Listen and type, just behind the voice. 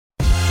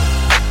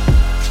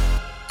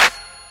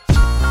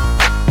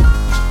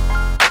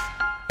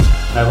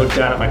I looked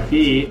down at my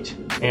feet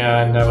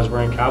and I was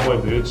wearing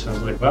cowboy boots. I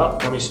was like, well,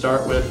 let me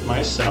start with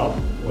myself.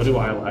 What do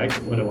I like?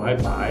 What do I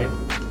buy?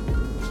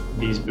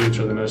 These boots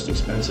are the most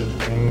expensive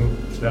thing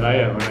that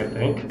I own, I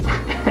think.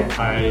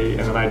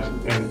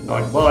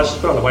 Well, let's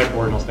just put it on the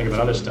whiteboard and I'll think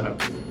about other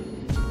stuff.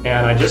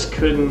 And I just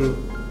couldn't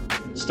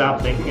stop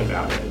thinking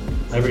about it.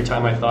 Every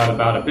time I thought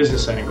about a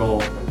business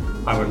angle,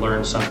 I would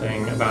learn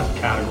something about the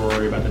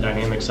category, about the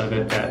dynamics of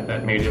it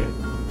that made it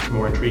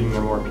more intriguing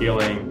or more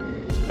appealing.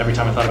 Every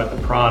time I thought about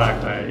the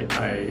product,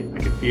 I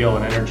could feel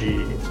an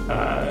energy,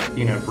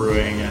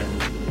 brewing,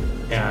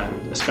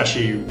 and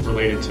especially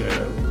related to,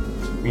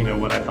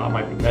 what I thought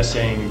might be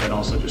missing, but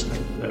also just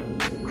the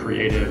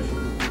creative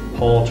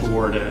pull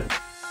toward it.